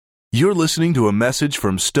You're listening to a message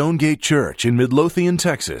from Stonegate Church in Midlothian,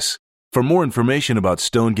 Texas. For more information about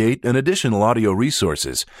Stonegate and additional audio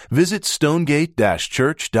resources, visit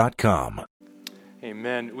stonegate-church.com.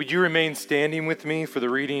 Amen. Would you remain standing with me for the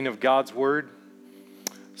reading of God's Word?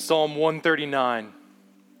 Psalm 139.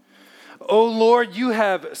 O Lord, you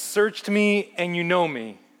have searched me and you know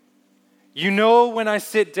me. You know when I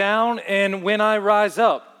sit down and when I rise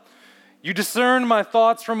up. You discern my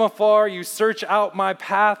thoughts from afar. You search out my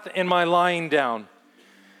path and my lying down.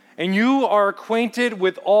 And you are acquainted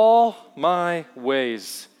with all my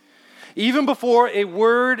ways. Even before a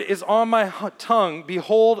word is on my tongue,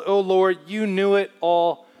 behold, O Lord, you knew it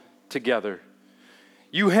all together.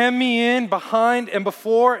 You hem me in behind and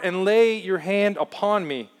before and lay your hand upon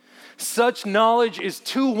me. Such knowledge is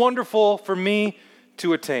too wonderful for me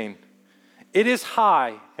to attain. It is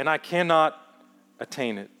high, and I cannot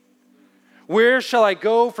attain it. Where shall I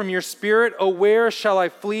go from your spirit? Oh, where shall I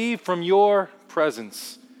flee from your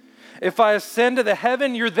presence? If I ascend to the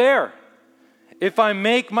heaven, you're there. If I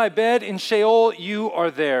make my bed in Sheol, you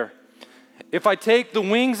are there. If I take the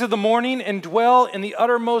wings of the morning and dwell in the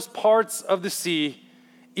uttermost parts of the sea,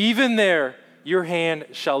 even there your hand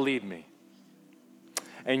shall lead me,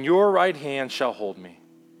 and your right hand shall hold me.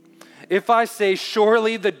 If I say,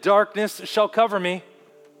 surely the darkness shall cover me,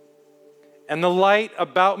 and the light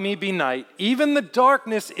about me be night, even the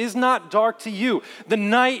darkness is not dark to you. The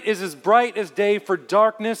night is as bright as day, for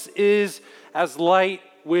darkness is as light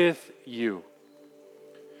with you.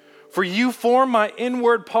 For you formed my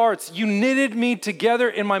inward parts. You knitted me together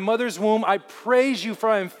in my mother's womb. I praise you, for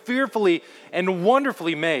I am fearfully and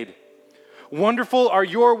wonderfully made. Wonderful are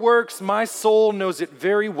your works. My soul knows it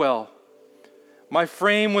very well. My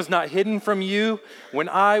frame was not hidden from you when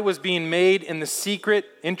I was being made in the secret,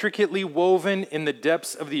 intricately woven in the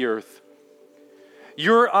depths of the earth.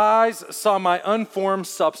 Your eyes saw my unformed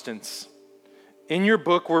substance. In your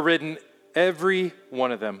book were written, every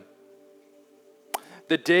one of them.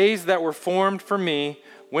 The days that were formed for me,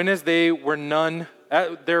 when as they were none,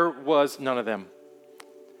 there was none of them.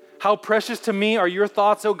 How precious to me are your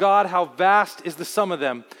thoughts, O God, how vast is the sum of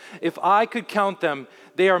them. If I could count them,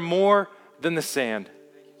 they are more than the sand.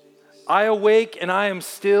 I awake and I am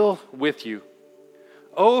still with you.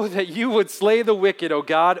 Oh, that you would slay the wicked, O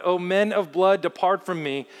God. O men of blood, depart from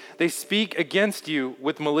me. They speak against you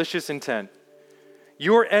with malicious intent.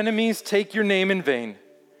 Your enemies take your name in vain.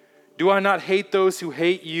 Do I not hate those who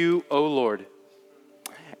hate you, O Lord?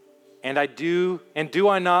 And do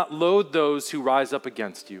I not loathe those who rise up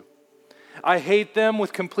against you? I hate them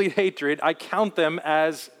with complete hatred. I count them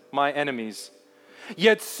as my enemies.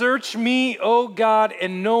 Yet search me, O God,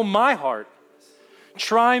 and know my heart.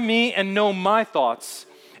 Try me and know my thoughts,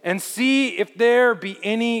 and see if there be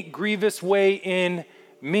any grievous way in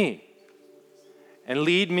me, and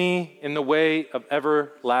lead me in the way of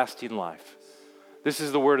everlasting life. This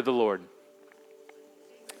is the word of the Lord.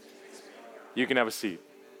 You can have a seat.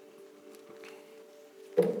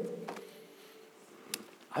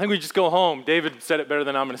 I think we just go home. David said it better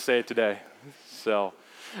than I'm going to say it today.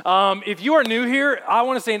 If you are new here, I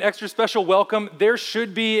want to say an extra special welcome. There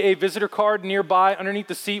should be a visitor card nearby underneath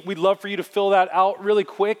the seat. We'd love for you to fill that out really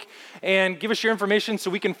quick and give us your information so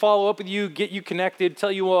we can follow up with you, get you connected,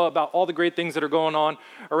 tell you about all the great things that are going on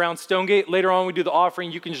around Stonegate. Later on, we do the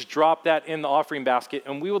offering. You can just drop that in the offering basket,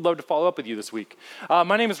 and we would love to follow up with you this week.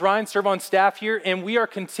 My name is Ryan, serve on staff here, and we are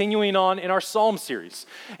continuing on in our Psalm series.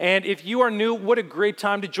 And if you are new, what a great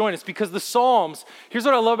time to join us, because the Psalms, here's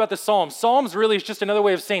what I love about the Psalms. Psalms really is just another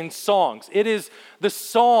way of saying songs. It is the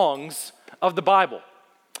songs of the Bible.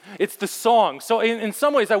 It's the songs. So in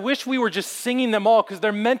some ways, I wish we were just singing them all because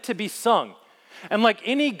they're meant to be sung. And like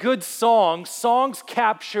any good song, songs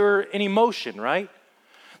capture an emotion, right?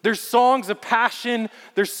 There's songs of passion,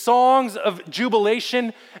 there's songs of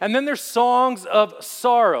jubilation, and then there's songs of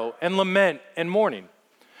sorrow and lament and mourning.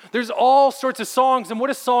 There's all sorts of songs, and what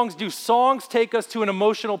do songs do? Songs take us to an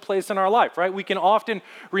emotional place in our life, right? We can often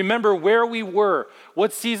remember where we were,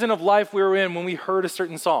 what season of life we were in when we heard a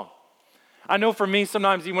certain song. I know for me,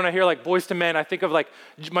 sometimes even when I hear like Boyz II Men, I think of like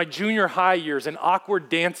my junior high years and awkward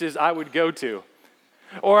dances I would go to.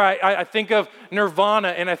 Or I think of Nirvana,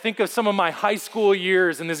 and I think of some of my high school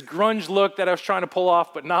years and this grunge look that I was trying to pull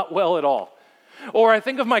off, but not well at all. Or I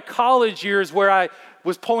think of my college years where I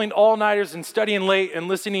was pulling all-nighters and studying late and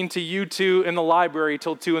listening to U2 in the library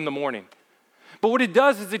till 2 a.m. But what it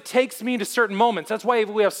does is it takes me to certain moments. That's why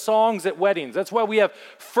we have songs at weddings. That's why we have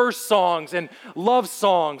first songs and love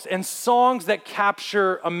songs and songs that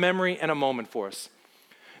capture a memory and a moment for us.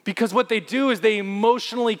 Because what they do is they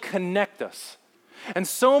emotionally connect us. And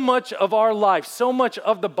so much of our life, so much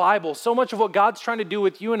of the Bible, so much of what God's trying to do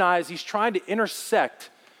with you and I is he's trying to intersect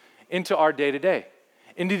into our day-to-day,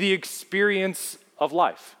 into the experience of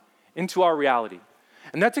life, into our reality.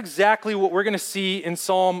 And that's exactly what we're going to see in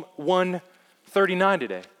Psalm 139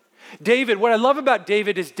 today. David, what I love about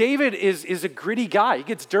David is a gritty guy. He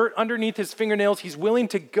gets dirt underneath his fingernails. He's willing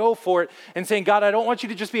to go for it and saying, God, I don't want you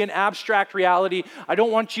to just be an abstract reality. I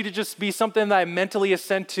don't want you to just be something that I mentally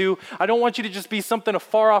assent to. I don't want you to just be something, a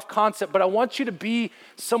far off concept, but I want you to be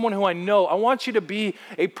someone who I know. I want you to be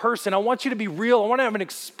a person. I want you to be real. I want to have an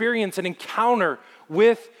experience, an encounter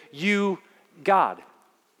with you, God.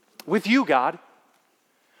 With you, God.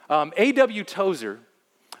 A.W. Tozer,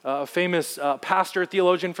 a famous pastor,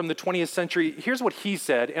 theologian from the 20th century, here's what he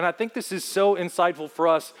said, and I think this is so insightful for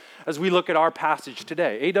us as we look at our passage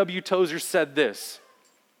today. A.W. Tozer said this: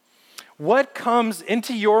 what comes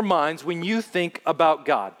into your minds when you think about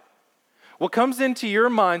God? What comes into your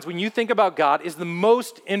minds when you think about God is the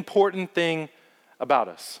most important thing about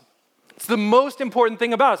us. It's the most important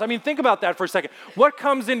thing about us. I mean, think about that for a second. What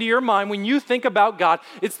comes into your mind when you think about God?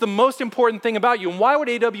 It's the most important thing about you. And why would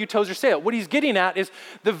A.W. Tozer say it? What he's getting at is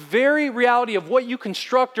the very reality of what you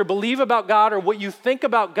construct or believe about God or what you think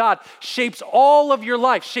about God shapes all of your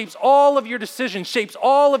life, shapes all of your decisions, shapes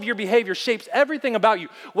all of your behavior, shapes everything about you.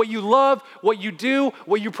 What you love, what you do,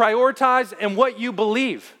 what you prioritize, and what you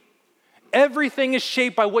believe. Everything is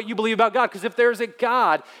shaped by what you believe about God, because if there's a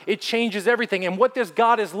God, it changes everything. And what this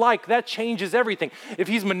God is like, that changes everything. If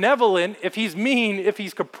he's malevolent, if he's mean, if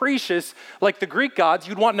he's capricious, like the Greek gods,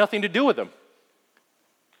 you'd want nothing to do with him.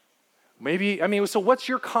 So what's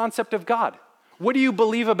your concept of God? What do you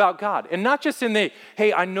believe about God? And not just in the,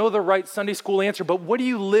 hey, I know the right Sunday school answer, but what do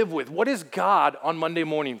you live with? What is God on Monday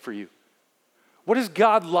morning for you? What is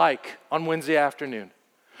God like on Wednesday afternoon?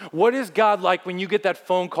 What is God like when you get that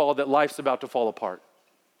phone call that life's about to fall apart?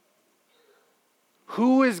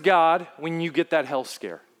 Who is God when you get that health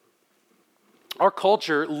scare? Our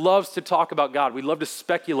culture loves to talk about God. We love to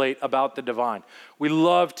speculate about the divine. We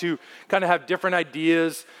love to kind of have different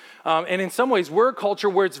ideas. And in some ways, we're a culture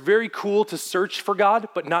where it's very cool to search for God,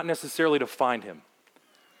 but not necessarily to find him.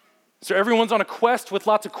 So everyone's on a quest with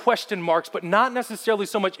lots of question marks, but not necessarily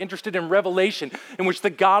so much interested in revelation, in which the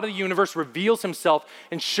God of the universe reveals himself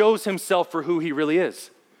and shows himself for who he really is.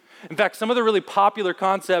 In fact, some of the really popular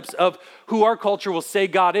concepts of who our culture will say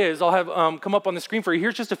God is, I'll have come up on the screen for you.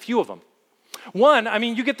 Here's just a few of them. One,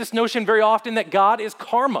 you get this notion very often that God is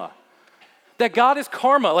karma. That God is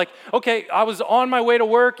karma. Like, okay, I was on my way to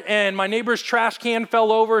work and my neighbor's trash can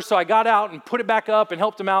fell over, so I got out and put it back up and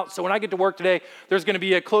helped him out. So when I get to work today, there's going to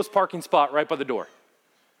be a close parking spot right by the door.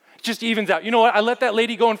 It just evens out. You know what? I let that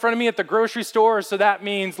lady go in front of me at the grocery store, so that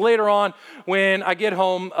means later on when I get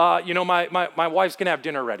home, my wife's going to have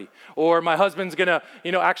dinner ready. Or my husband's going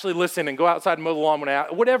to, actually listen and go outside and mow the lawn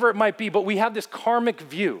whatever it might be. But we have this karmic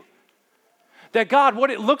view. That God, what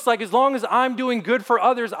it looks like, as long as I'm doing good for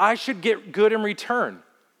others, I should get good in return.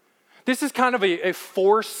 This is kind of a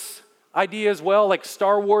force idea as well, like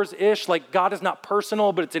Star Wars-ish, like God is not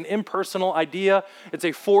personal, but it's an impersonal idea. It's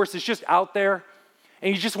a force, it's just out there.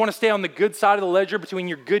 And you just want to stay on the good side of the ledger between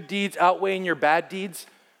your good deeds outweighing your bad deeds.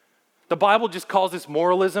 The Bible just calls this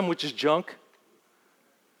moralism, which is junk.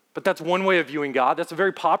 But that's one way of viewing God. That's a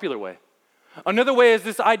very popular way. Another way is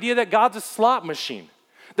this idea that God's a slot machine.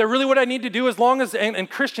 That really what I need to do, as long as, and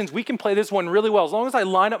Christians, we can play this one really well. As long as I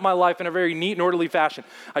line up my life in a very neat and orderly fashion.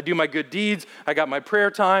 I do my good deeds. I got my prayer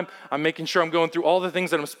time. I'm making sure I'm going through all the things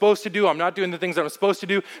that I'm supposed to do. I'm not doing the things that I'm supposed to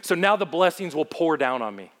do. So now the blessings will pour down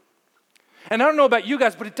on me. And I don't know about you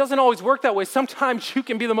guys, but it doesn't always work that way. Sometimes you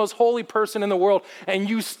can be the most holy person in the world and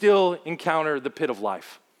you still encounter the pit of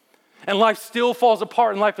life. And life still falls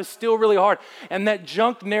apart and life is still really hard. And that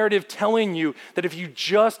junk narrative telling you that if you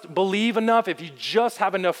just believe enough, if you just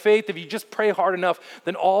have enough faith, if you just pray hard enough,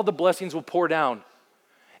 then all the blessings will pour down.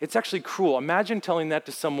 It's actually cruel. Imagine telling that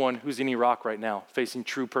to someone who's in Iraq right now, facing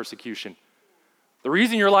true persecution. The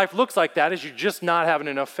reason your life looks like that is you're just not having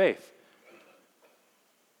enough faith.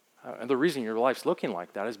 And the reason your life's looking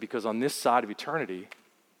like that is because on this side of eternity,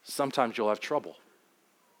 sometimes you'll have trouble.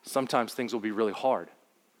 Sometimes things will be really hard.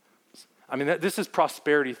 This is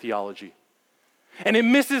prosperity theology. And it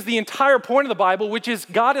misses the entire point of the Bible, which is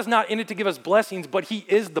God is not in it to give us blessings, but he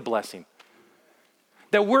is the blessing.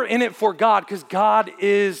 That we're in it for God because God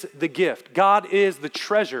is the gift. God is the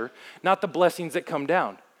treasure, not the blessings that come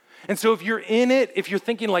down. And so if you're in it, if you're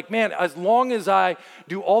thinking like, man, as long as I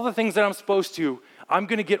do all the things that I'm supposed to, I'm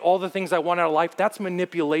going to get all the things I want out of life, that's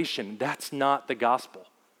manipulation. That's not the gospel.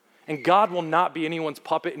 And God will not be anyone's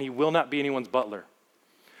puppet and he will not be anyone's butler.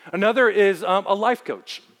 Another is a life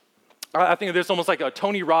coach. I think there's almost like a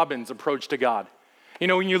Tony Robbins approach to God. You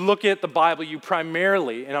know, when you look at the Bible, you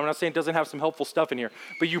primarily, and I'm not saying it doesn't have some helpful stuff in here,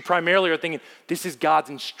 but you primarily are thinking, this is God's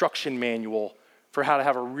instruction manual for how to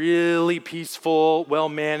have a really peaceful,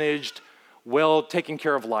 well-managed, well-taken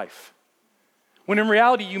care of life. When in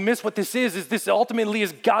reality, you miss what this is this ultimately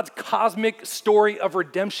is God's cosmic story of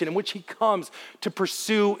redemption in which he comes to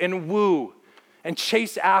pursue and woo and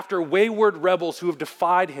chase after wayward rebels who have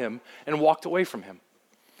defied him and walked away from him.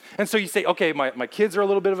 And so you say, okay, my kids are a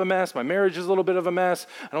little bit of a mess. My marriage is a little bit of a mess.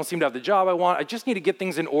 I don't seem to have the job I want. I just need to get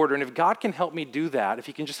things in order. And if God can help me do that, if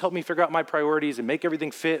he can just help me figure out my priorities and make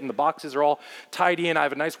everything fit and the boxes are all tidy and I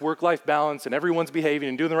have a nice work-life balance and everyone's behaving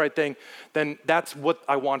and doing the right thing, then that's what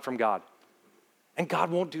I want from God. And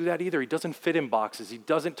God won't do that either. He doesn't fit in boxes. He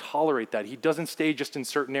doesn't tolerate that. He doesn't stay just in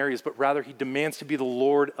certain areas, but rather he demands to be the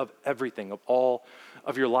Lord of everything, of all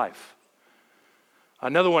of your life.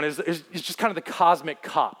 Another one is just kind of the cosmic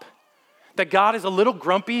cop. That God is a little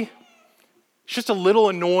grumpy, just a little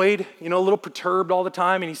annoyed, a little perturbed all the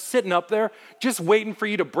time, and he's sitting up there just waiting for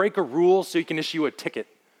you to break a rule so he can issue a ticket.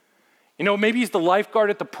 Maybe he's the lifeguard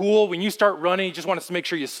at the pool. When you start running, he just wants to make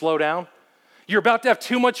sure you slow down. You're about to have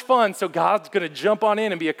too much fun, so God's going to jump on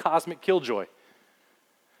in and be a cosmic killjoy.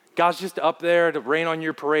 God's just up there to rain on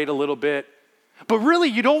your parade a little bit. But really,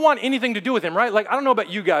 you don't want anything to do with him, right? Like, I don't know about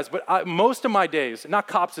you guys, but most of my days, not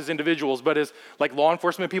cops as individuals, but as like law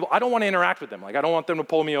enforcement people, I don't want to interact with them. Like, I don't want them to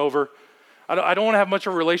pull me over. I don't want to have much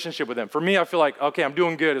of a relationship with them. For me, I feel like, okay, I'm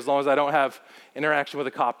doing good as long as I don't have interaction with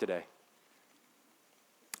a cop today.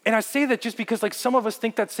 And I say that just because like some of us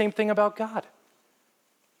think that same thing about God.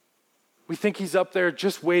 We think he's up there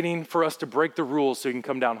just waiting for us to break the rules so he can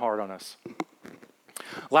come down hard on us.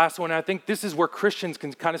 Last one, I think this is where Christians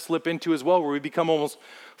can kind of slip into as well, where we become almost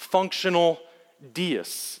functional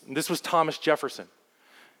deists. And this was Thomas Jefferson.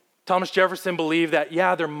 Thomas Jefferson believed that,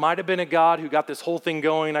 there might have been a God who got this whole thing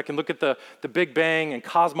going. I can look at the Big Bang and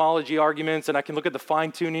cosmology arguments, and I can look at the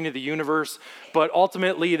fine-tuning of the universe, but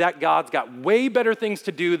ultimately that God's got way better things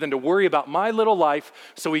to do than to worry about my little life,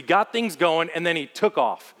 so he got things going, and then he took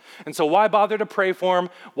off. And so why bother to pray for him?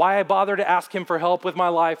 Why bother to ask him for help with my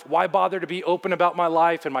life? Why bother to be open about my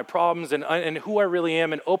life and my problems and who I really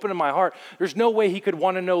am and open in my heart? There's no way he could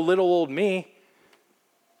want to know little old me.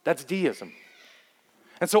 That's deism.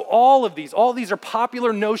 And so all these are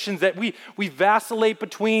popular notions that we vacillate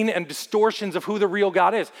between and distortions of who the real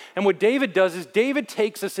God is. And what David does is David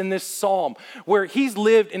takes us in this psalm where he's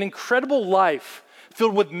lived an incredible life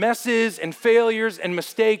filled with messes and failures and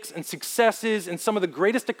mistakes and successes and some of the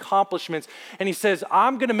greatest accomplishments. And he says,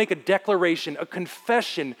 I'm going to make a declaration, a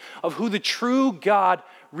confession of who the true God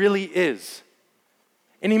really is.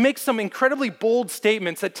 And he makes some incredibly bold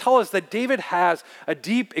statements that tell us that David has a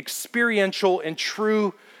deep experiential and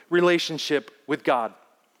true relationship with God.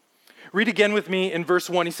 Read again with me in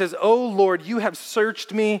verse 1. He says, "O Lord, you have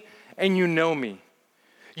searched me and you know me.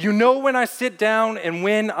 You know when I sit down and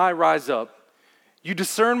when I rise up. You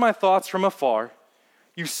discern my thoughts from afar.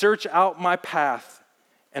 You search out my path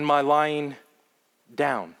and my lying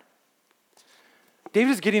down."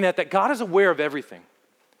 David is getting at that God is aware of everything.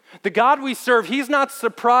 The God we serve, he's not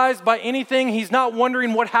surprised by anything. He's not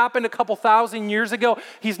wondering what happened a couple thousand years ago.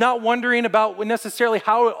 He's not wondering about necessarily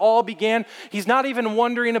how it all began. He's not even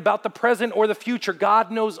wondering about the present or the future.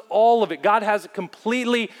 God knows all of it. God has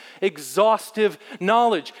completely exhaustive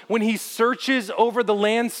knowledge. When he searches over the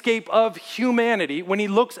landscape of humanity, when he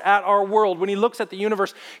looks at our world, when he looks at the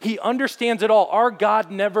universe, he understands it all. Our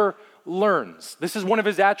God never learns. This is one of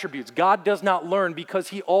his attributes. God does not learn because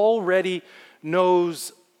he already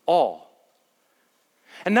knows all.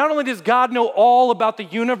 And not only does God know all about the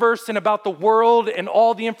universe and about the world and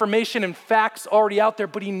all the information and facts already out there,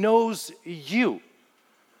 but he knows you.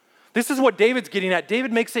 This is what David's getting at.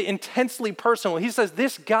 David makes it intensely personal. He says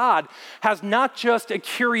this God has not just a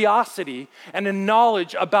curiosity and a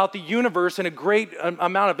knowledge about the universe and a great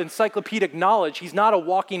amount of encyclopedic knowledge. He's not a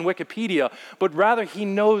walking Wikipedia, but rather he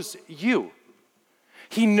knows you.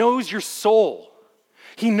 He knows your soul.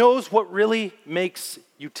 He knows what really makes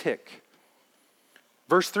you tick.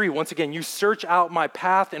 Verse 3, once again, you search out my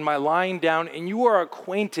path and my lying down, and you are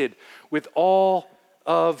acquainted with all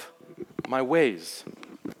of my ways.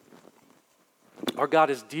 Our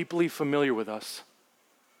God is deeply familiar with us.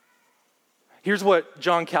 Here's what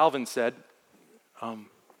John Calvin said. Come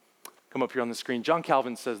up here on the screen. John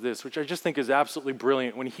Calvin says this, which I just think is absolutely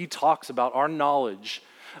brilliant when he talks about our knowledge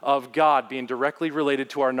of God being directly related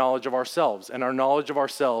to our knowledge of ourselves, and our knowledge of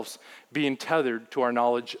ourselves being tethered to our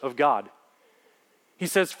knowledge of God. He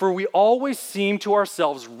says, "For we always seem to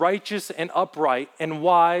ourselves righteous and upright and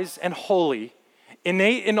wise and holy,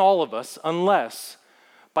 innate in all of us, unless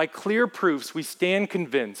By clear proofs, we stand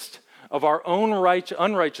convinced of our own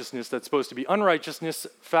unrighteousness, that's supposed to be unrighteousness,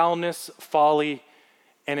 foulness, folly,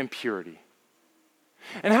 and impurity.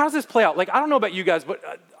 And how does this play out? Like, I don't know about you guys, but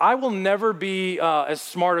I will never be as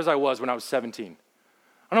smart as I was when I was 17.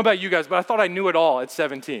 I don't know about you guys, but I thought I knew it all at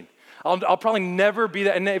 17. I'll probably never be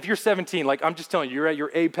that. And if you're 17, like, I'm just telling you, you're at your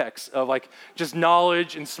apex of like just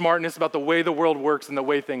knowledge and smartness about the way the world works and the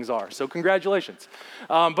way things are. So congratulations.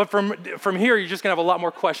 But from here, you're just gonna have a lot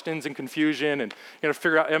more questions and confusion and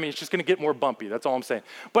figure out, it's just gonna get more bumpy. That's all I'm saying.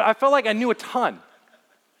 But I felt like I knew a ton.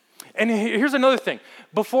 And here's another thing.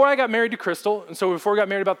 Before I got married to Crystal, and so before we got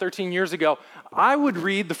married about 13 years ago, I would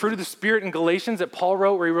read the fruit of the Spirit in Galatians that Paul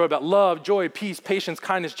wrote, where he wrote about love, joy, peace, patience,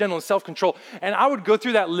 kindness, gentleness, self-control. And I would go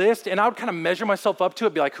through that list, and I would kind of measure myself up to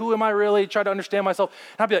it, be like, who am I really? Try to understand myself.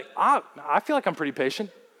 And I'd be like, I feel like I'm pretty patient.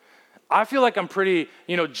 I feel like I'm pretty,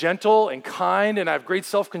 gentle and kind, and I have great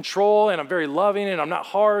self-control, and I'm very loving, and I'm not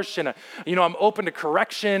harsh, and I'm open to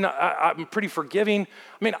correction. I'm pretty forgiving.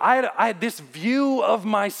 I had this view of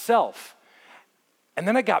myself, and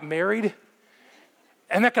then I got married,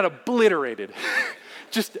 and that got obliterated,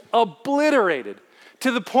 just obliterated,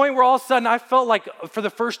 to the point where all of a sudden I felt like for the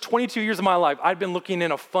first 22 years of my life, I'd been looking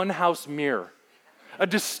in a funhouse mirror. A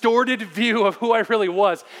distorted view of who I really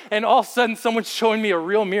was. And all of a sudden, someone's showing me a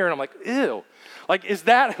real mirror, and I'm like, ew. Like, is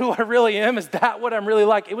that who I really am? Is that what I'm really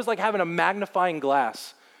like? It was like having a magnifying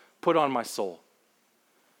glass put on my soul.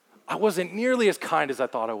 I wasn't nearly as kind as I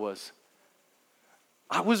thought I was.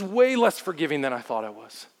 I was way less forgiving than I thought I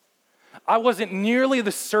was. I wasn't nearly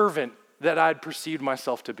the servant that I'd perceived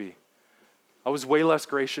myself to be. I was way less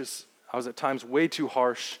gracious. I was at times way too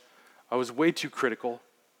harsh. I was way too critical.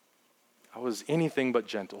 I was anything but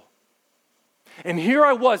gentle. And here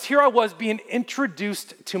I was being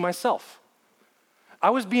introduced to myself.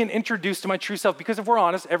 I was being introduced to my true self because if we're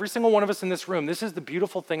honest, every single one of us in this room, this is the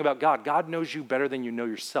beautiful thing about God. God knows you better than you know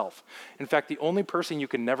yourself. In fact, the only person you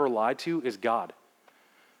can never lie to is God.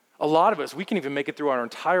 A lot of us, we can even make it through our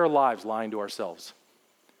entire lives lying to ourselves.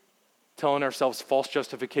 Telling ourselves false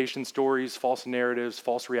justification stories, false narratives,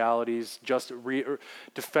 false realities,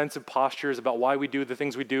 defensive postures about why we do the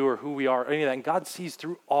things we do or who we are, any of that. And God sees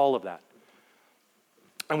through all of that.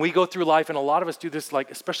 And we go through life, and a lot of us do this,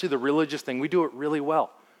 like especially the religious thing, we do it really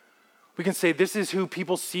well. We can say, this is who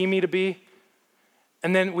people see me to be.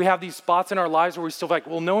 And then we have these spots in our lives where we still like,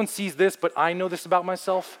 well, no one sees this, but I know this about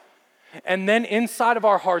myself. And then inside of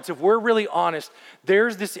our hearts, if we're really honest,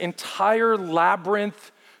 there's this entire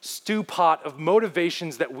labyrinth stew pot of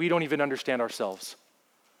motivations that we don't even understand ourselves.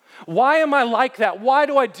 Why am I like that? Why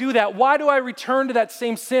do I do that? Why do I return to that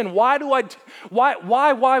same sin? Why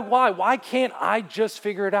can't I just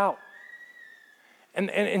figure it out?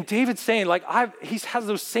 And David's saying, like, he has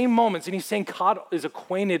those same moments, and he's saying God is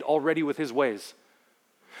acquainted already with his ways.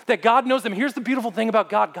 That God knows them. Here's the beautiful thing about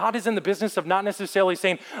God. God is in the business of not necessarily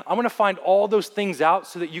saying, I'm going to find all those things out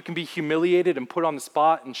so that you can be humiliated and put on the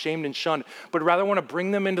spot and shamed and shunned, but rather want to bring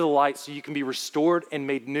them into the light so you can be restored and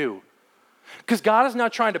made new. Because God is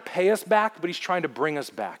not trying to pay us back, but he's trying to bring us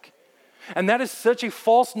back. And that is such a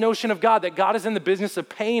false notion of God, that God is in the business of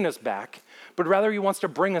paying us back, but rather he wants to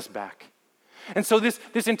bring us back. And so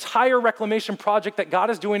this entire reclamation project that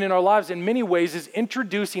God is doing in our lives in many ways is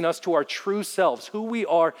introducing us to our true selves, who we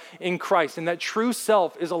are in Christ. And that true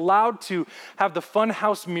self is allowed to have the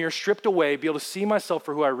funhouse mirror stripped away, be able to see myself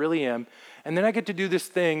for who I really am. And then I get to do this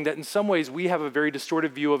thing that in some ways we have a very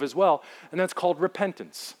distorted view of as well, and that's called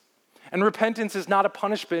repentance. And repentance is not a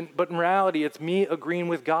punishment, but in reality, it's me agreeing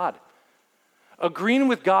with God. Agreeing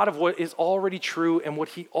with God of what is already true and what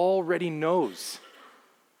he already knows.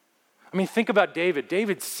 Think about David.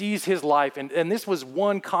 David sees his life, and this was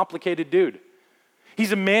one complicated dude.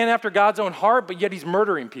 He's a man after God's own heart, but yet he's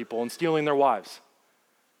murdering people and stealing their wives.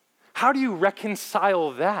 How do you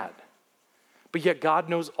reconcile that? But yet God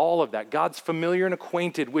knows all of that. God's familiar and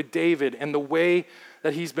acquainted with David and the way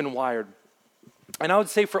that he's been wired. And I would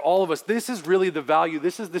say for all of us, this is really the value,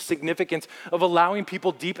 this is the significance of allowing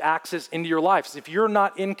people deep access into your lives. If you're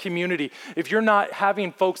not in community, if you're not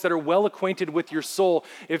having folks that are well acquainted with your soul,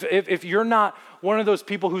 if you're not one of those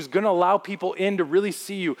people who's going to allow people in to really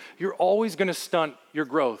see you, you're always going to stunt your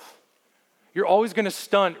growth. You're always going to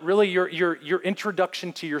stunt really your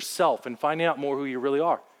introduction to yourself and finding out more who you really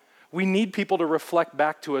are. We need people to reflect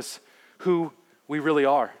back to us who we really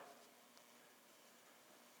are.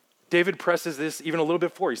 David presses this even a little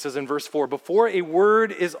bit forward. He says in verse 4, before a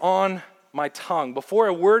word is on my tongue. Before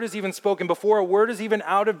a word is even spoken, before a word is even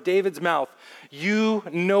out of David's mouth, you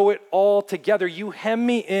know it all together. You hem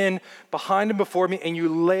me in behind and before me, and you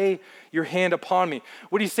lay your hand upon me.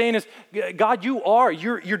 What he's saying is, God,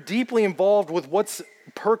 you're deeply involved with what's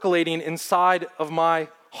percolating inside of my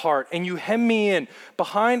heart, and you hem me in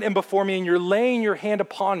behind and before me, and you're laying your hand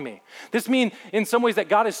upon me. This means in some ways that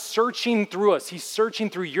God is searching through us. He's searching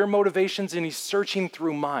through your motivations, and he's searching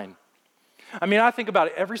through mine. I mean, I think about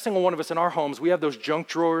it. Every single one of us in our homes, we have those junk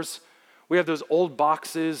drawers. We have those old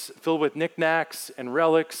boxes filled with knickknacks and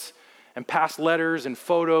relics and past letters and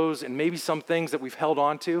photos and maybe some things that we've held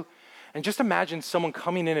on to. And just imagine someone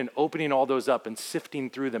coming in and opening all those up and sifting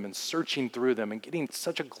through them and searching through them and getting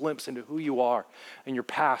such a glimpse into who you are and your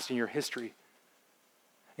past and your history.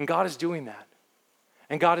 And God is doing that.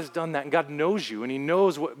 And God has done that. And God knows you, and he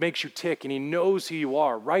knows what makes you tick, and he knows who you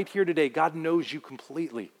are. Right here today, God knows you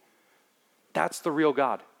completely. That's the real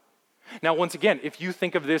God. Now, once again, if you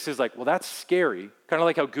think of this as like, well, that's scary, kind of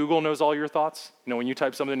like how Google knows all your thoughts. You know, when you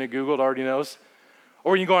type something into Google, it already knows.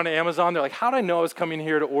 Or when you go on to Amazon, they're like, how did I know I was coming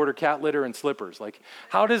here to order cat litter and slippers? Like,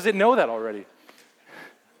 how does it know that already?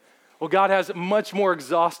 Well, God has much more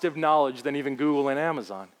exhaustive knowledge than even Google and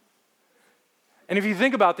Amazon. And if you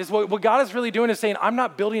think about this, what God is really doing is saying, I'm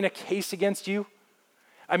not building a case against you.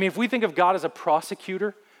 I mean, if we think of God as a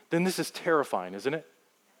prosecutor, then this is terrifying, isn't it?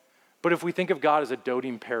 But if we think of God as a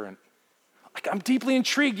doting parent, like, I'm deeply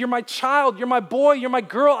intrigued. You're my child. You're my boy. You're my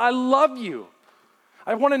girl. I love you.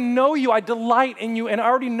 I want to know you. I delight in you, and I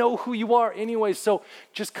already know who you are anyway. So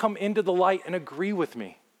just come into the light and agree with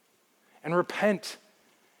me and repent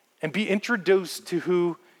and be introduced to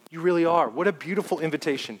who you really are. What a beautiful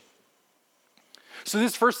invitation. So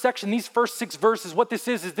this first section, these first 6 verses, what this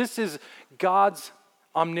is God's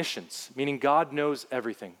omniscience, meaning God knows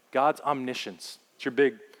everything. God's omniscience. It's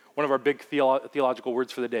one of our big theological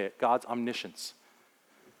words for the day, God's omniscience.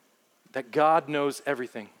 That God knows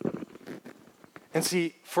everything. And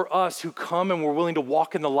see, for us who come and we're willing to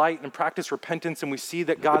walk in the light and practice repentance, and we see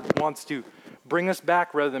that God wants to bring us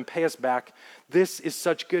back rather than pay us back, this is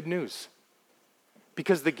such good news.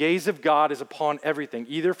 Because the gaze of God is upon everything,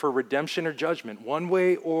 either for redemption or judgment, one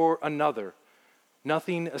way or another.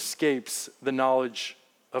 Nothing escapes the knowledge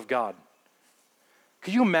of God.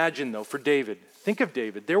 Could you imagine, though, for David, think of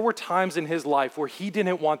David. There were times in his life where he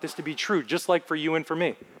didn't want this to be true, just like for you and for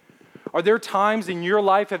me. Are there times in your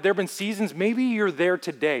life, have there been seasons, maybe you're there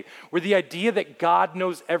today, where the idea that God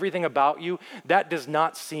knows everything about you, that does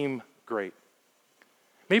not seem great?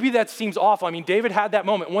 Maybe that seems awful. I mean, David had that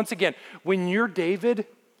moment. Once again, when you're David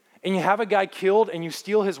and you have a guy killed and you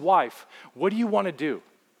steal his wife, what do you want to do?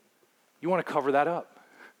 You want to cover that up.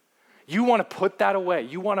 You want to put that away.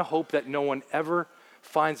 You want to hope that no one ever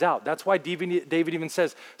finds out. That's why David even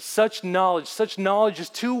says, such knowledge is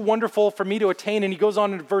too wonderful for me to attain. And he goes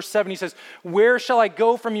on in verse 7, he says, where shall I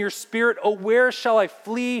go from your spirit? Oh, where shall I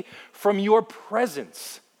flee from your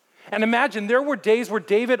presence? And imagine, there were days where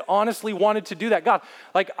David honestly wanted to do that. God,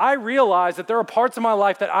 like, I realize that there are parts of my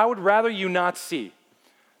life that I would rather you not see.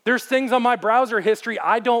 There's things on my browser history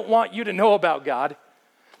I don't want you to know about, God.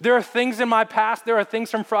 There are things in my past, there are things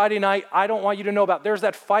from Friday night I don't want you to know about. There's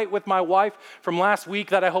that fight with my wife from last week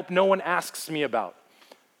that I hope no one asks me about.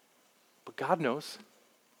 But God knows.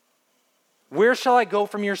 Where shall I go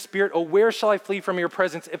from your spirit? Oh, where shall I flee from your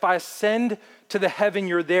presence? If I ascend to the heaven,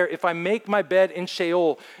 you're there. If I make my bed in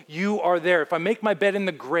Sheol, you are there. If I make my bed in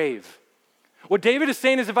the grave. What David is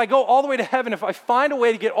saying is, if I go all the way to heaven, if I find a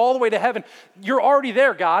way to get all the way to heaven, you're already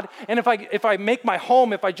there, God. And if I make my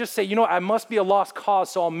home, if I just say, you know what, I must be a lost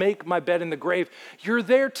cause, so I'll make my bed in the grave, you're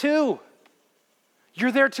there too.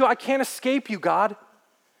 You're there too. I can't escape you, God.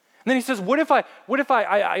 And then he says, what if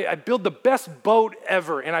I build the best boat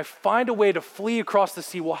ever and I find a way to flee across the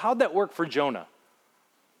sea? Well, how'd that work for Jonah?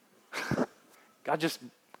 God just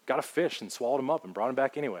got a fish and swallowed him up and brought him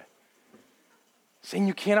back anyway. Saying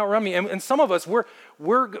you can't outrun me. And some of us,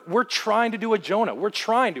 we're trying to do a Jonah. We're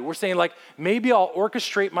saying, like, maybe I'll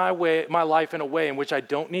orchestrate my life in a way in which I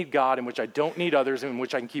don't need God, in which I don't need others, in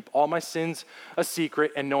which I can keep all my sins a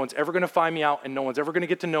secret, and no one's ever going to find me out, and no one's ever going to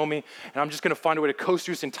get to know me, and I'm just going to find a way to coast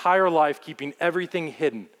through this entire life, keeping everything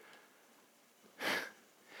hidden.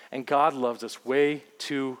 And God loves us way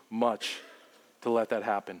too much to let that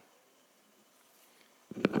happen.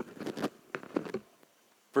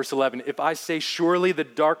 Verse 11, if I say, surely the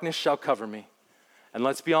darkness shall cover me. And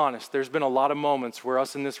let's be honest, there's been a lot of moments where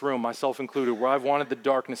us in this room, myself included, where I've wanted the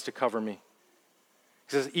darkness to cover me.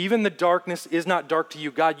 He says, even the darkness is not dark to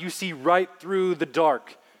you. God, you see right through the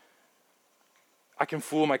dark. I can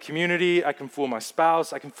fool my community, I can fool my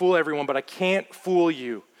spouse, I can fool everyone, but I can't fool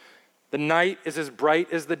you. The night is as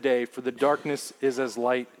bright as the day, for the darkness is as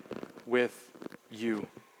light with you.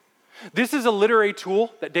 This is a literary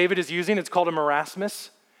tool that David is using. It's called a marasmus.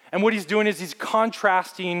 And what he's doing is he's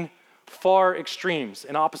contrasting far extremes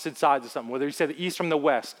and opposite sides of something, whether you say the east from the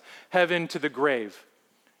west, heaven to the grave,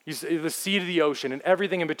 the sea to the ocean, and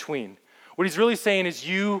everything in between. What he's really saying is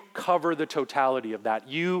you cover the totality of that.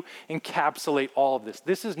 You encapsulate all of this.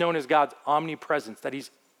 This is known as God's omnipresence, that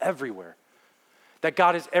he's everywhere. That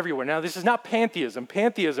God is everywhere. Now, this is not pantheism.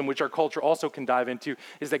 Pantheism, which our culture also can dive into,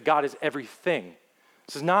 is that God is everything.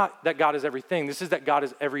 This is not that God is everything. This is that God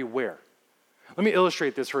is everywhere. Let me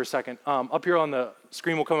illustrate this for a second. Up here on the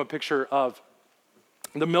screen will come a picture of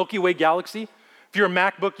the Milky Way galaxy. If you're a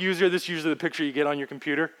MacBook user, this is usually the picture you get on your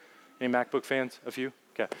computer. Any MacBook fans? A few?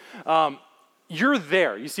 Okay. You're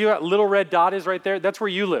there. You see that little red dot is right there? That's where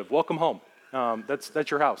you live. Welcome home.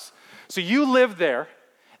 That's your house. So you live there.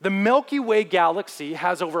 The Milky Way galaxy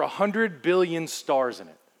has over 100 billion stars in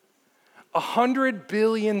it. 100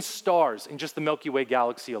 billion stars in just the Milky Way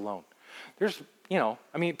galaxy alone. There's,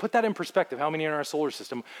 put that in perspective. How many in our solar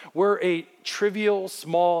system? We're a trivial,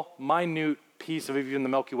 small, minute piece of even the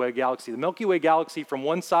Milky Way galaxy. The Milky Way galaxy from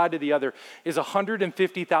one side to the other is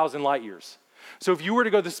 150,000 light years. So if you were to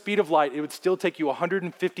go the speed of light, it would still take you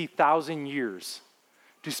 150,000 years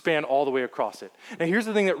to span all the way across it. Now here's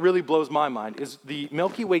the thing that really blows my mind is the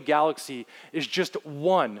Milky Way galaxy is just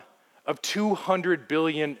one of 200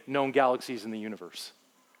 billion known galaxies in the universe.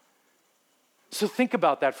 So think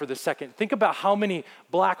about that for the second. Think about how many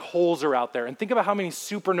black holes are out there, and think about how many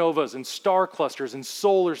supernovas and star clusters and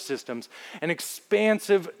solar systems and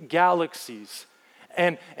expansive galaxies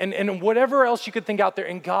and whatever else you could think out there.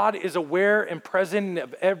 And God is aware and present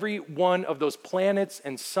of every one of those planets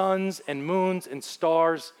and suns and moons and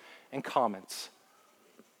stars and comets.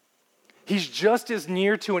 He's just as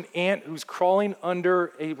near to an ant who's crawling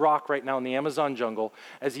under a rock right now in the Amazon jungle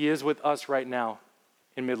as he is with us right now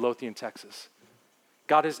in Midlothian, Texas.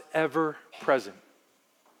 God is ever present.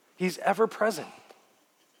 He's ever present.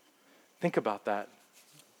 Think about that.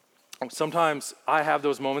 Sometimes I have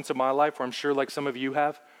those moments in my life where I'm sure like some of you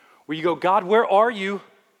have, where you go, God, where are you?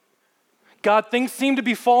 God, things seem to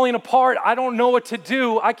be falling apart. I don't know what to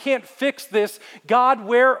do. I can't fix this. God,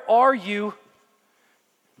 where are you?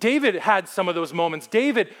 David had some of those moments.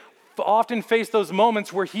 David often faced those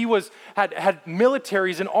moments where he had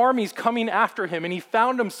militaries and armies coming after him, and he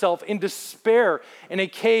found himself in despair in a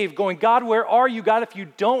cave going, God, where are you? God, if you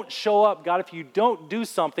don't show up, God, if you don't do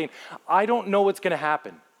something, I don't know what's going to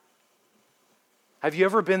happen. Have you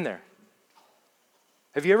ever been there?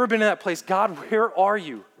 Have you ever been in that place? God, where are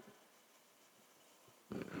you?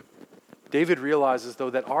 David realizes,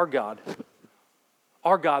 though, that our God,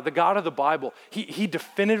 the God of the Bible, he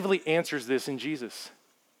definitively answers this in Jesus.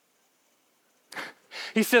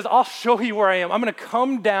 He says, I'll show you where I am. I'm going to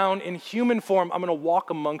come down in human form. I'm going to walk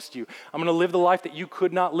amongst you. I'm going to live the life that you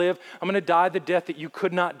could not live. I'm going to die the death that you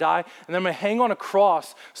could not die. And then I'm going to hang on a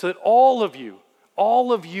cross so that all of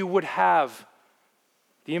you would have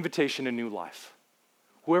the invitation to new life.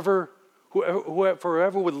 Whoever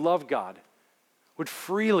would love God would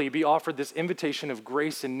freely be offered this invitation of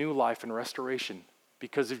grace and new life and restoration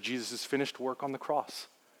because of Jesus' finished work on the cross.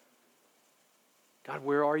 God,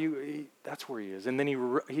 where are you? That's where he is. And then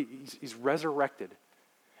he's resurrected.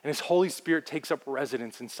 And his Holy Spirit takes up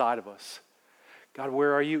residence inside of us. God,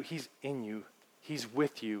 where are you? He's in you. He's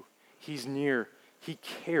with you. He's near. He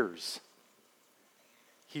cares.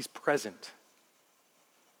 He's present.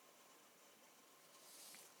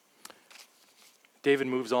 David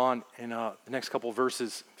moves on in the next couple of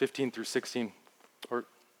verses, 15 through 16. Or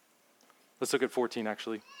let's look at 14,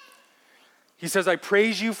 actually. He says, I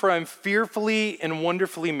praise you, for I am fearfully and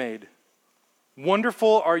wonderfully made.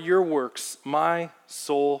 Wonderful are your works. My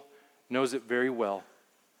soul knows it very well.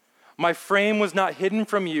 My frame was not hidden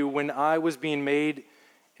from you when I was being made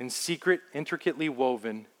in secret, intricately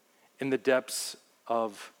woven in the depths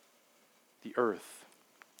of the earth.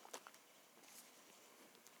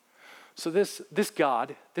 So this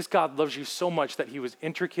God loves you so much that he was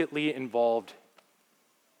intricately involved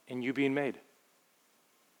in you being made.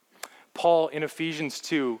 Paul in Ephesians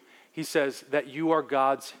 2, he says that you are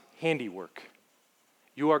God's handiwork.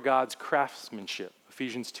 You are God's craftsmanship,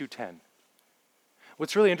 Ephesians 2:10.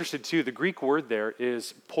 What's really interesting too, the Greek word there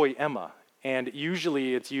is poiema, and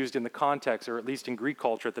usually it's used in the context, or at least in Greek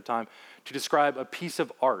culture at the time, to describe a piece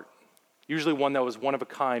of art, usually one that was one of a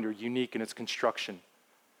kind or unique in its construction.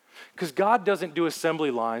 Because God doesn't do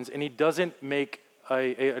assembly lines, and he doesn't make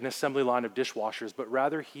an assembly line of dishwashers, but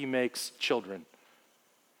rather he makes children.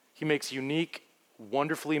 He makes unique,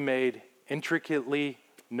 wonderfully made, intricately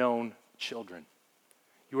known children.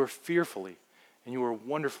 You are fearfully and you are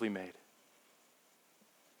wonderfully made.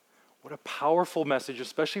 What a powerful message,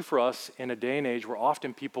 especially for us in a day and age where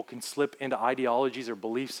often people can slip into ideologies or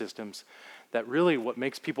belief systems that really what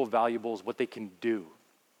makes people valuable is what they can do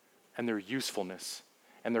and their usefulness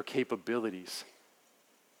and their capabilities.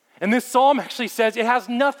 And this psalm actually says it has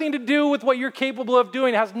nothing to do with what you're capable of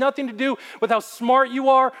doing. It has nothing to do with how smart you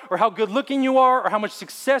are or how good looking you are or how much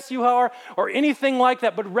success you are or anything like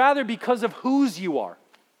that, but rather because of whose you are.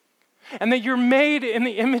 And that you're made in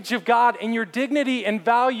the image of God, and your dignity and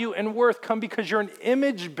value and worth come because you're an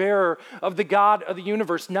image bearer of the God of the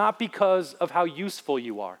universe, not because of how useful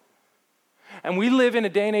you are. And we live in a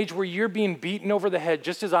day and age where you're being beaten over the head,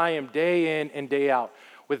 just as I am day in and day out,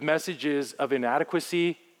 with messages of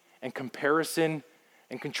inadequacy and comparison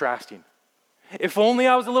and contrasting. If only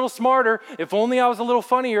I was a little smarter, if only I was a little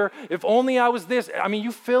funnier, if only I was this. I mean,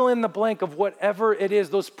 you fill in the blank of whatever it is,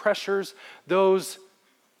 those pressures, those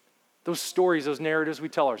stories, those narratives we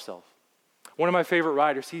tell ourselves. One of my favorite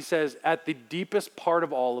writers, he says, at the deepest part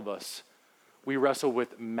of all of us, we wrestle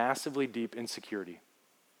with massively deep insecurity.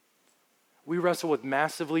 We wrestle with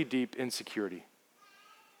massively deep insecurity.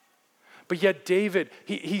 But yet David,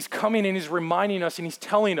 he's coming and he's reminding us and he's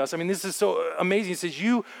telling us, I mean, this is so amazing. He says,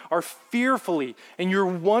 you are fearfully and you're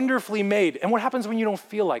wonderfully made. And what happens when you don't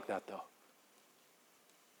feel like that, though?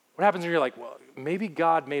 What happens when you're like, well, maybe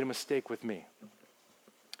God made a mistake with me?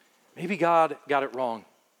 Maybe God got it wrong.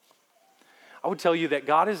 I would tell you that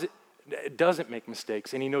God doesn't make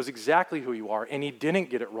mistakes, and he knows exactly who you are, and he didn't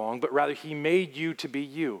get it wrong, but rather he made you to be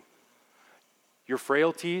you. Your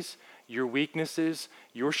frailties, your weaknesses,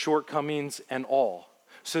 your shortcomings, and all,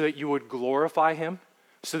 so that you would glorify him,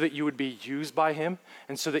 so that you would be used by him,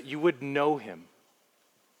 and so that you would know him.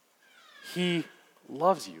 He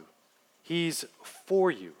loves you. He's for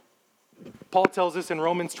you. Paul tells us in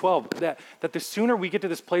Romans 12 that the sooner we get to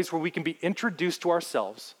this place where we can be introduced to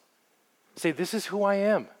ourselves, say, this is who I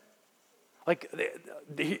am. Like,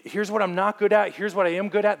 here's what I'm not good at. Here's what I am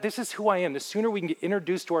good at. This is who I am. The sooner we can get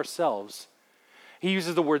introduced to ourselves, he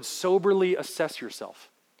uses the word soberly assess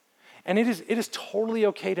yourself. And it is totally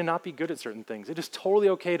okay to not be good at certain things. It is totally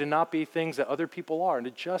okay to not be things that other people are and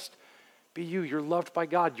to just be you. You're loved by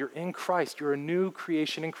God. You're in Christ. You're a new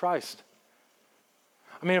creation in Christ.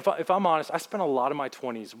 I mean, if I'm honest, I spent a lot of my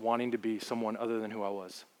 20s wanting to be someone other than who I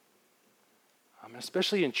was.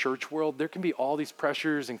 Especially in church world, there can be all these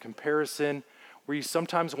pressures and comparison where you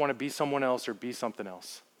sometimes want to be someone else or be something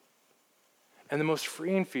else. And the most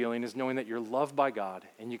freeing feeling is knowing that you're loved by God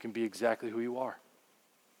and you can be exactly who you are.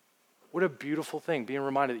 What a beautiful thing, being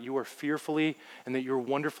reminded that you are fearfully and that you're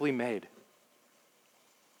wonderfully made.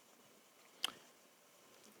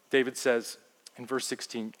 David says in verse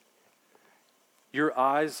 16, your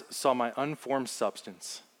eyes saw my unformed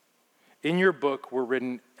substance. In your book were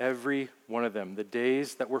written every one of them, the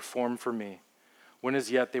days that were formed for me, when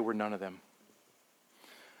as yet they were none of them.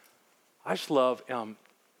 I just love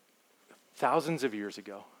thousands of years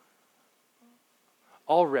ago.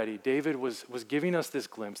 Already, David was giving us this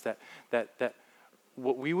glimpse that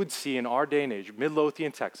what we would see in our day and age,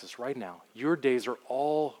 Midlothian, Texas, right now, your days are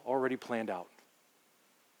all already planned out.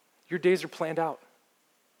 Your days are planned out.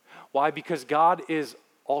 Why? Because God is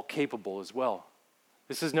all capable as well.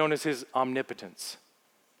 This is known as his omnipotence.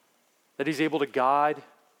 That he's able to guide,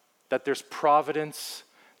 that there's providence,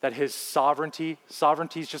 that his sovereignty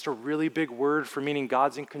is just a really big word for meaning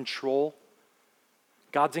God's in control.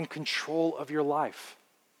 God's in control of your life.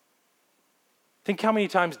 Think how many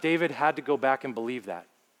times David had to go back and believe that.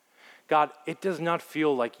 God, it does not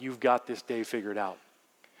feel like you've got this day figured out.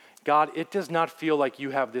 God, it does not feel like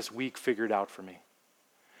you have this week figured out for me.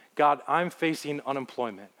 God, I'm facing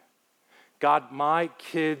unemployment. God, my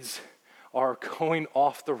kids are going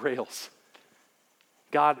off the rails.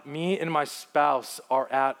 God, me and my spouse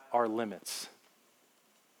are at our limits.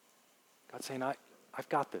 God's saying, I've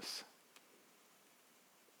got this.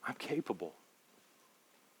 I'm capable.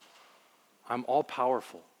 I'm all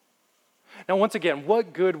powerful. Now, once again,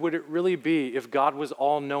 what good would it really be if God was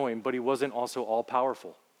all knowing, but he wasn't also all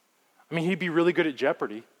powerful? I mean, he'd be really good at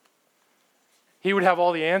Jeopardy. He would have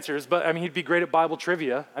all the answers, but he'd be great at Bible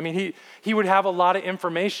trivia. He would have a lot of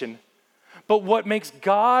information. But what makes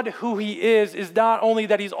God who he is not only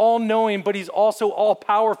that he's all-knowing, but he's also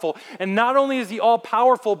all-powerful. And not only is he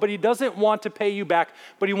all-powerful, but he doesn't want to pay you back,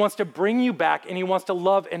 but he wants to bring you back, and he wants to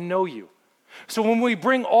love and know you. So when we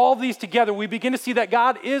bring all these together, we begin to see that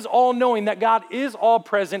God is all-knowing, that God is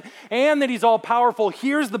all-present, and that he's all-powerful.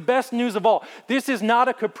 Here's the best news of all. This is not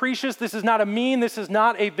a capricious, this is not a mean, this is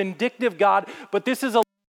not a vindictive God, but this is a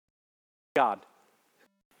God.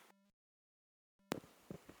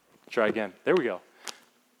 Try again. There we go.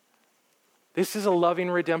 This is a loving,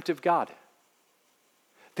 redemptive God.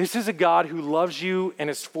 This is a God who loves you and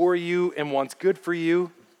is for you and wants good for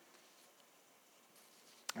you.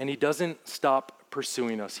 And he doesn't stop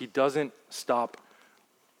pursuing us. He doesn't stop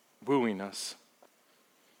wooing us.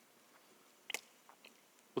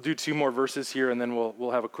 We'll do 2 more verses here, and then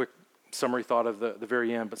we'll have a quick summary thought of the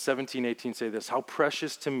very end. But 17, 18 say this: "How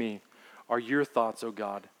precious to me are your thoughts, O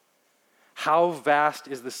God. How vast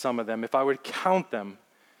is the sum of them. If I would count them,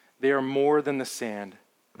 they are more than the sand.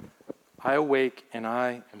 I awake and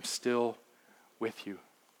I am still with you."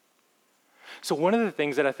 So one of the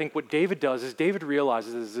things that I think what David does is David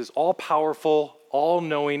realizes is this all-powerful,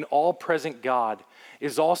 all-knowing, all-present God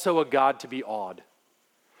is also a God to be awed.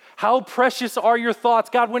 How precious are your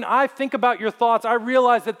thoughts? God, when I think about your thoughts, I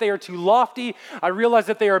realize that they are too lofty. I realize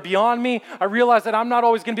that they are beyond me. I realize that I'm not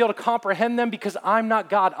always going to be able to comprehend them because I'm not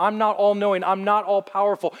God. I'm not all-knowing. I'm not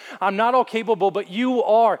all-powerful. I'm not all-capable, but you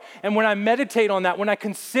are. And when I meditate on that, when I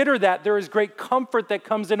consider that, there is great comfort that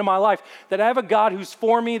comes into my life, that I have a God who's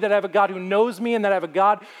for me, that I have a God who knows me, and that I have a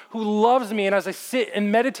God who loves me. And as I sit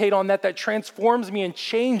and meditate on that, that transforms me and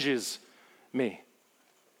changes me.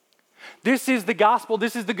 This is the gospel.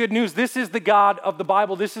 This is the good news. This is the God of the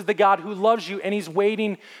Bible. This is the God who loves you, and he's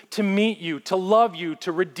waiting to meet you, to love you,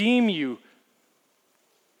 to redeem you.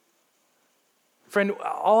 Friend,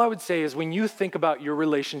 all I would say is when you think about your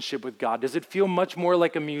relationship with God, does it feel much more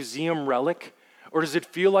like a museum relic, or does it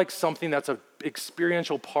feel like something that's an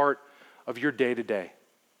experiential part of your day-to-day?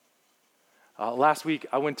 Last week,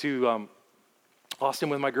 I went to Austin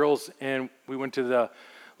with my girls, and we went to the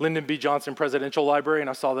Lyndon B. Johnson Presidential Library, and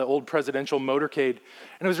I saw the old presidential motorcade.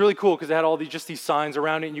 And it was really cool because it had all these signs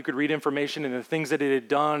around it, and you could read information and the things that it had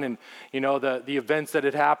done and, the events that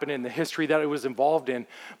had happened and the history that it was involved in.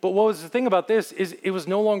 But what was the thing about this is it was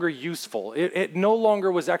no longer useful. It no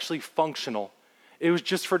longer was actually functional. It was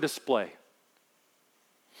just for display.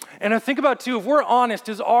 And I think about, too, if we're honest,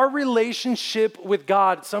 does our relationship with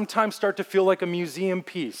God sometimes start to feel like a museum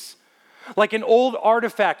piece? Like an old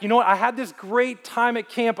artifact. You know what? I had this great time at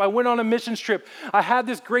camp. I went on a mission trip. I had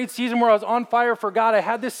this great season where I was on fire for God. I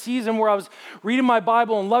had this season where I was reading my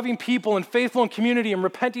Bible and loving people and faithful in community and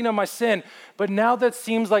repenting of my sin. But now that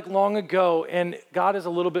seems like long ago, and God is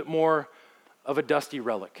a little bit more of a dusty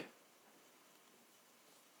relic.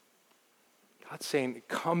 God's saying,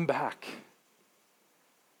 come back.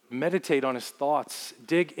 Meditate on his thoughts.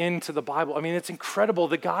 Dig into the Bible. I mean, it's incredible.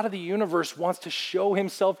 The God of the universe wants to show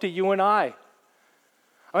himself to you and I.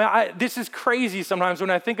 This is crazy sometimes when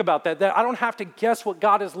I think about that I don't have to guess what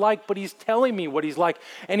God is like, but he's telling me what he's like.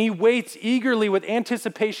 And he waits eagerly with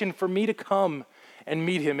anticipation for me to come and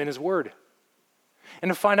meet him in his word. And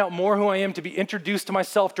to find out more who I am, to be introduced to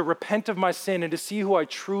myself, to repent of my sin, and to see who I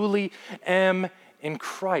truly am in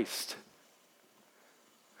Christ.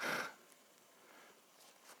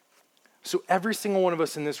 So every single one of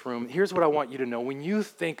us in this room, here's what I want you to know. When you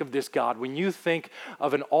think of this God, when you think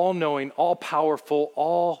of an all-knowing, all-powerful,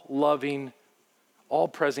 all-loving,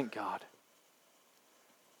 all-present God,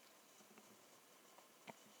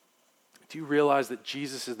 do you realize that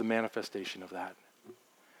Jesus is the manifestation of that?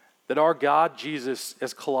 That our God, Jesus,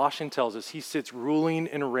 as Colossians tells us, he sits ruling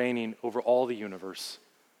and reigning over all the universe.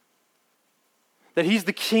 That he's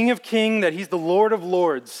the King of kings, that he's the Lord of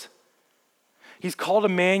lords. He's called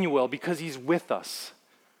Emmanuel because he's with us.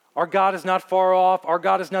 Our God is not far off. Our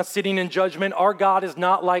God is not sitting in judgment. Our God is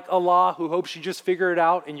not like Allah who hopes you just figure it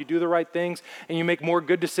out and you do the right things and you make more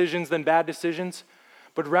good decisions than bad decisions.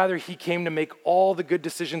 But rather he came to make all the good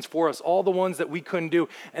decisions for us, all the ones that we couldn't do,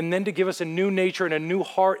 and then to give us a new nature and a new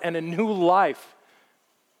heart and a new life.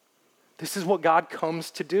 This is what God comes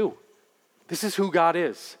to do. This is who God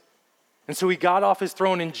is. And so he got off his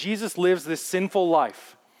throne, and Jesus lives this sinful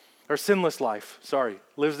life. Or sinless life,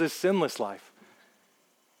 lives this sinless life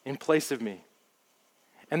in place of me.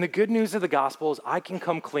 And the good news of the gospel is I can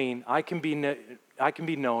come clean, I can be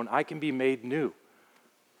known, I can be made new.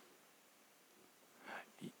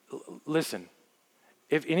 Listen,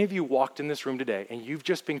 if any of you walked in this room today and you've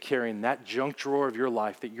just been carrying that junk drawer of your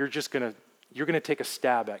life that you're gonna take a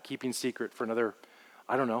stab at keeping secret for another,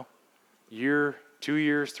 year, 2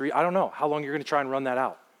 years, 3, I don't know how long you're gonna try and run that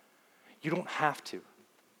out. You don't have to.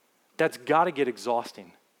 That's got to get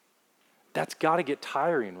exhausting. That's got to get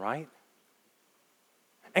tiring, right?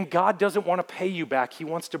 And God doesn't want to pay you back. He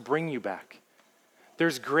wants to bring you back.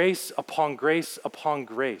 There's grace upon grace upon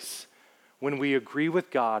grace when we agree with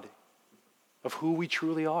God of who we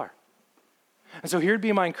truly are. And so here'd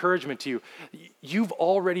be my encouragement to you. You've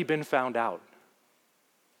already been found out.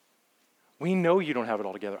 We know you don't have it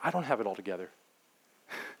all together. I don't have it all together.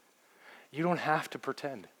 You don't have to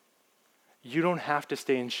pretend. You don't have to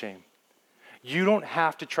stay in shame. You don't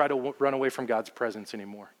have to try to run away from God's presence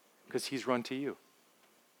anymore because he's run to you.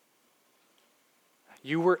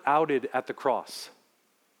 You were outed at the cross.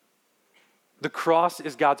 The cross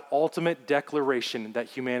is God's ultimate declaration that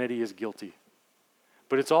humanity is guilty.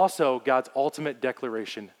 But it's also God's ultimate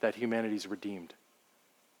declaration that humanity is redeemed.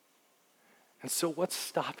 And so what's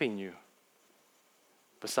stopping you?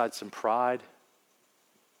 Besides some pride,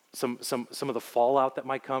 some of the fallout that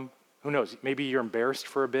might come. Who knows? Maybe you're embarrassed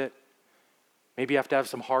for a bit. Maybe you have to have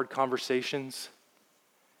some hard conversations.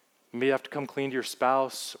 Maybe you have to come clean to your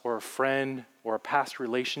spouse or a friend or a past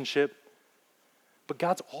relationship. But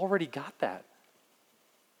God's already got that.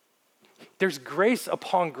 There's grace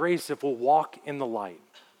upon grace if we'll walk in the light.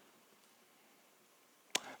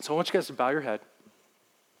 So I want you guys to bow your head.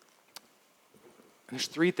 And there's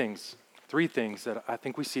three things that I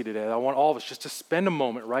think we see today that I want all of us just to spend a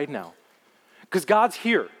moment right now. Because God's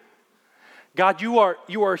here. God, you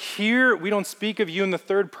are here. We don't speak of you in the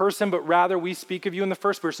third person, but rather we speak of you in the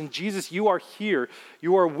first person. Jesus, you are here.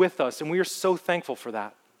 You are with us, and we are so thankful for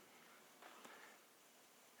that.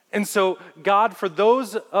 And so, God, for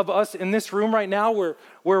those of us in this room right now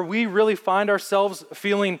where we really find ourselves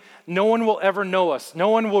feeling no one will ever know us, no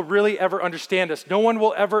one will really ever understand us, no one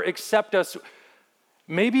will ever accept us,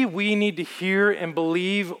 maybe we need to hear and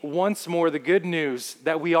believe once more the good news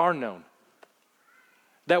that we are known,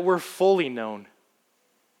 that we're fully known.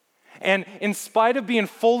 And in spite of being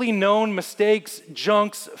fully known, mistakes,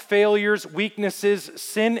 junks, failures, weaknesses,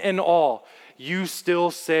 sin and all, you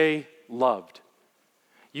still say loved.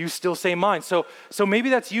 You still say mine. So maybe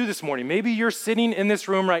that's you this morning. Maybe you're sitting in this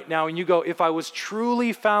room right now and you go, if I was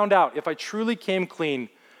truly found out, if I truly came clean,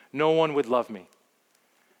 no one would love me.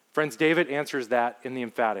 Friends, David answers that in the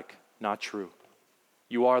emphatic, not true.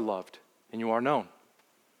 You are loved and you are known.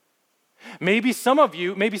 Maybe some of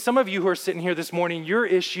you who are sitting here this morning, your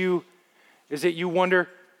issue is that you wonder,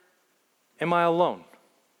 am I alone?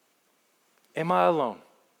 Am I alone?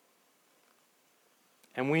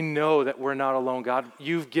 And we know that we're not alone. God,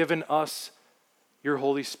 you've given us your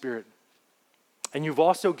Holy Spirit. And you've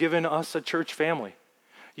also given us a church family.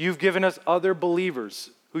 You've given us other believers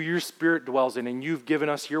who your Spirit dwells in, and you've given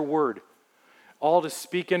us your word, all to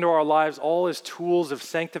speak into our lives, all as tools of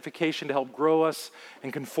sanctification to help grow us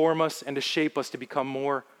and conform us and to shape us to become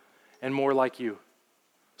more and more like you.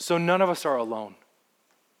 So none of us are alone.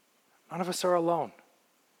 None of us are alone.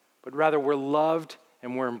 But rather we're loved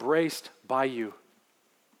and we're embraced by you.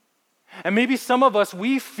 And maybe some of us,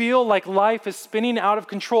 we feel like life is spinning out of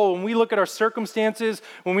control when we look at our circumstances,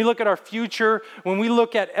 when we look at our future, when we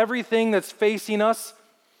look at everything that's facing us,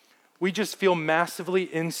 we just feel massively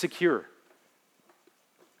insecure.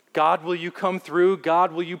 God, will you come through?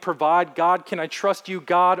 God, will you provide? God, can I trust you?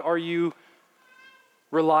 God, are you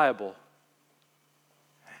reliable?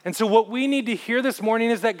 And so what we need to hear this morning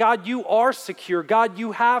is that God, you are secure. God,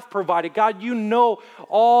 you have provided. God, you know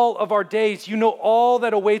all of our days. You know all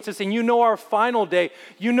that awaits us, and you know our final day.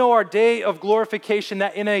 You know our day of glorification,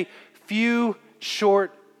 that in a few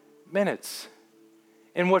short minutes,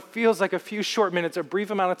 in what feels like a few short minutes, a brief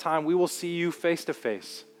amount of time, we will see you face to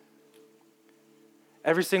face.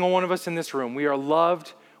 Every single one of us in this room, we are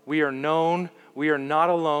loved, we are known, we are not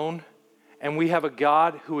alone, and we have a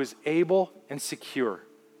God who is able and secure.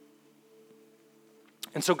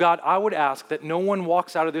 And so, God, I would ask that no one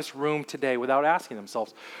walks out of this room today without asking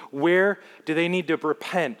themselves, where do they need to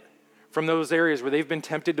repent from those areas where they've been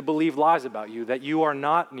tempted to believe lies about you, that you are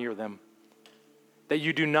not near them, that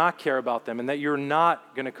you do not care about them, and that you're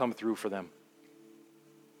not going to come through for them.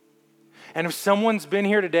 And if someone's been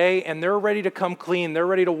here today and they're ready to come clean, they're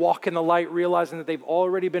ready to walk in the light, realizing that they've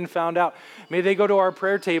already been found out, may they go to our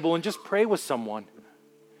prayer table and just pray with someone.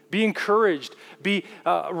 Be encouraged, be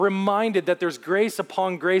reminded that there's grace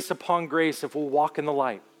upon grace upon grace if we'll walk in the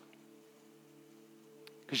light.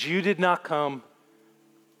 Because you did not come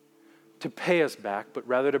to pay us back, but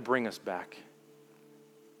rather to bring us back.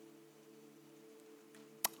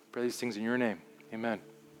 Pray these things in your name. Amen.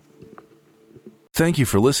 Thank you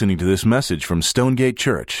for listening to this message from Stonegate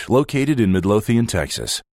Church, located in Midlothian,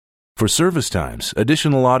 Texas. For service times,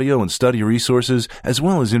 additional audio and study resources, as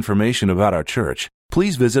well as information about our church,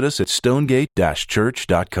 please visit us at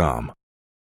stonegate-church.com.